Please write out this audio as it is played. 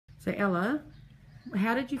So Ella,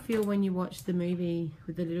 how did you feel when you watched the movie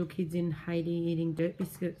with the little kids in Haiti eating dirt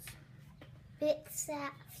biscuits? Bit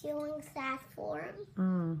sad, feeling sad for them.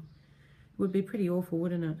 Oh, it would be pretty awful,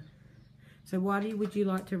 wouldn't it? So why would you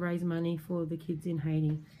like to raise money for the kids in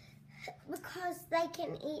Haiti? Because they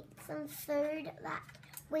can eat some food that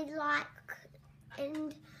we like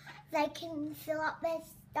and they can fill up their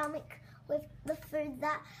stomach with the food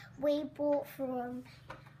that we bought for them.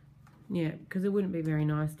 Yeah, because it wouldn't be very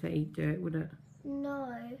nice to eat dirt, would it?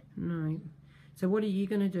 No. No. So what are you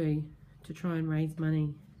going to do to try and raise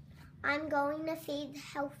money? I'm going to feed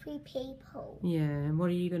healthy people. Yeah, and what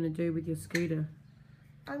are you going to do with your scooter?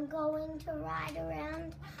 I'm going to ride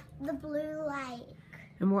around the Blue Lake.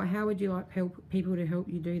 And how would you like people to help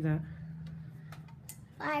you do that?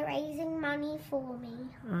 By raising money for me.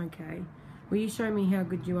 Okay. Will you show me how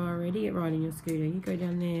good you are already at riding your scooter? You go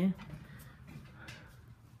down there.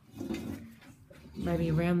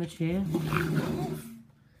 Maybe around the chair.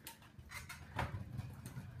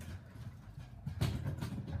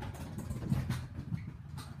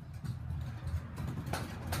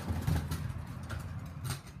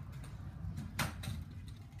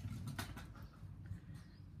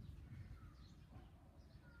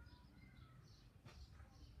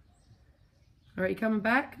 All right, you coming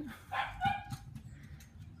back?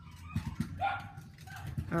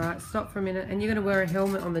 All right, stop for a minute. And you're going to wear a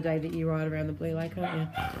helmet on the day that you ride around the Blue Lake, aren't you?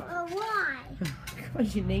 Why?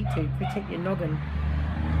 Because you need to protect your noggin.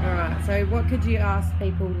 All right, so what could you ask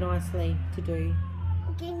people nicely to do?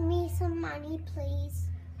 Give me some money, please.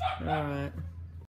 All right.